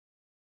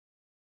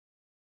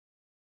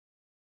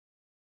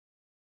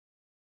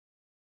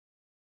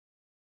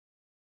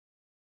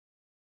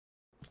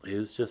He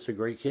was just a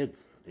great kid.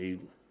 He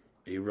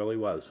really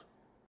was.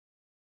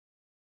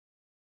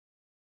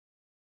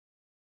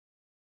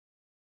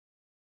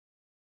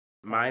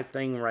 My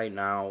thing right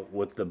now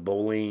with the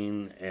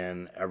bullying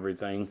and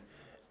everything,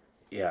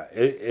 yeah,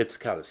 it's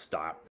got to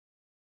stop.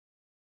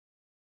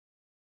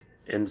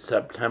 In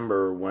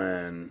September,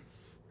 when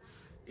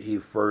he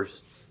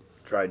first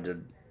tried to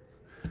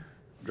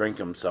drink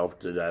himself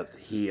to death,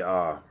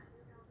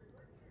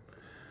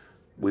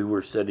 we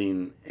were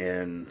sitting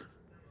in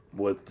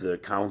with the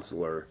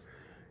counselor,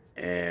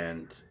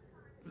 and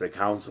the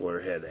counselor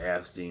had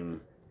asked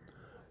him,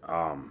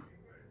 um,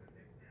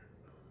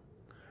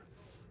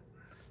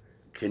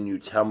 "Can you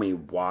tell me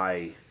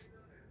why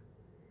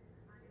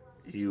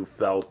you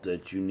felt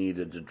that you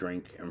needed to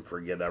drink and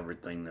forget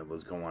everything that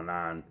was going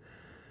on?"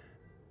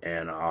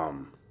 And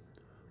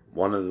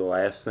one of the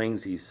last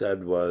things he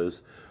said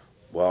was,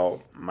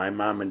 "Well, my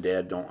mom and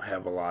dad don't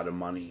have a lot of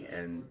money,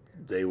 and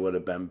they would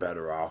have been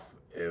better off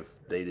if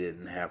they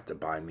didn't have to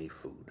buy me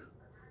food."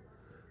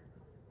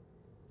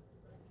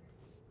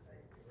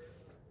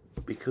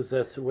 Because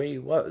that's the way he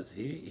was.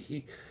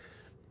 He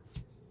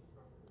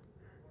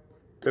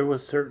there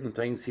was certain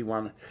things he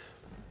wanted.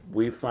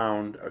 We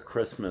found a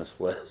Christmas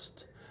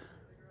list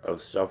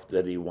of stuff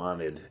that he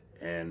wanted,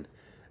 and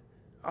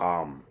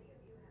um,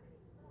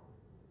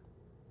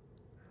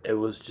 it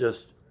was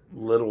just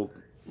little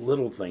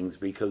things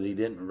because he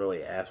didn't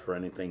really ask for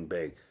anything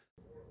big.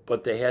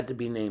 But they had to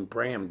be named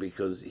brand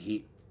because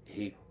he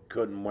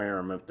couldn't wear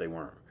them if they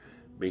weren't,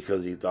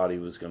 because he thought he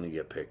was going to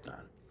get picked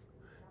on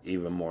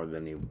even more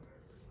than he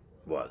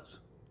was.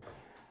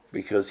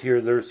 Because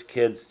here there's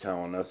kids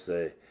telling us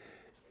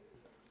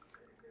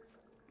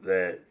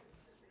that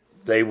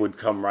they would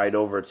come right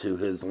over to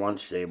his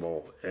lunch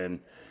table and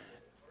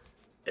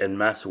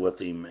mess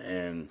with him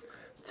and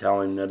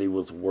tell him that he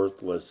was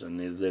worthless and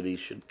that he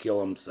should kill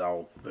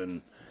himself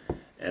and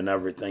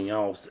everything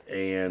else,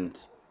 and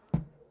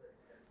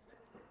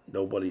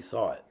nobody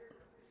saw it.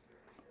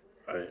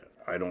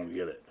 I don't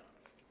get it.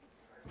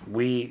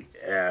 We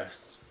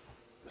asked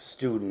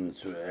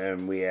students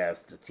and we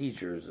asked the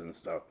teachers and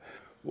stuff,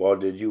 well,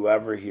 did you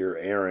ever hear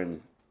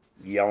Aaron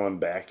yelling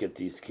back at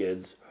these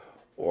kids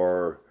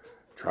or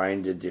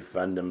trying to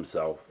defend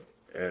himself?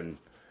 And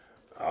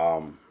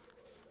um,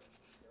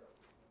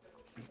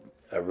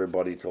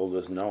 everybody told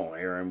us no.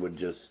 Aaron would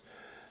just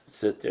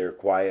sit there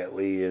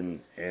quietly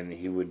and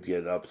he would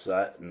get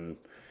upset and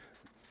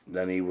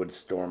then he would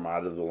storm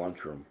out of the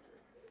lunchroom.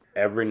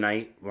 Every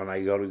night when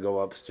I go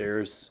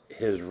upstairs,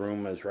 his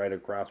room is right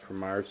across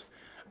from ours.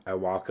 I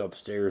walk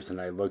upstairs and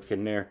I look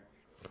in there,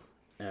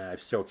 and I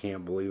still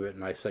can't believe it.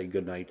 And I say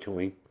goodnight to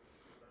him,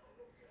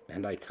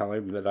 and I tell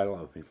him that I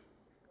love him.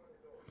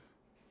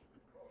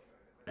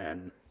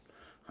 And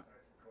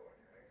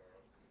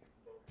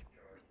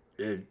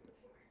it,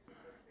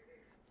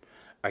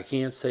 I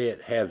can't say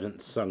it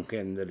hasn't sunk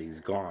in that he's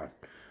gone,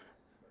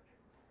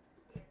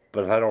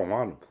 but I don't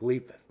want to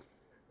believe it.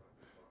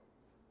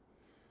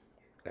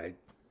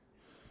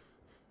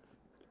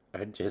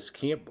 I just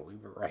can't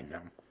believe it right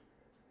now.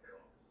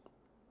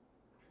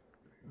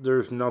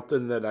 There's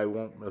nothing that I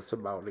won't miss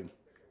about him.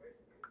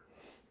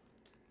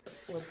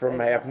 From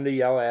having to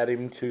yell at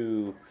him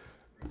to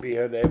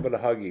being able to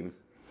hug him,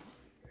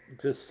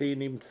 just seeing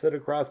him sit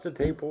across the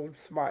table and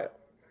smile.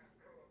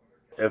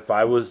 If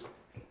I was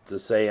to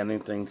say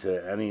anything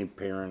to any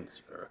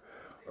parents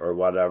or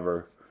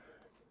whatever,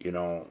 you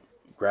know,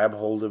 grab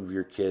hold of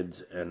your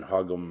kids and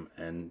hug them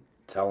and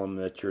tell them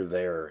that you're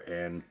there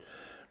and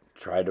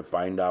try to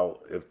find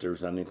out if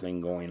there's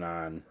anything going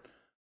on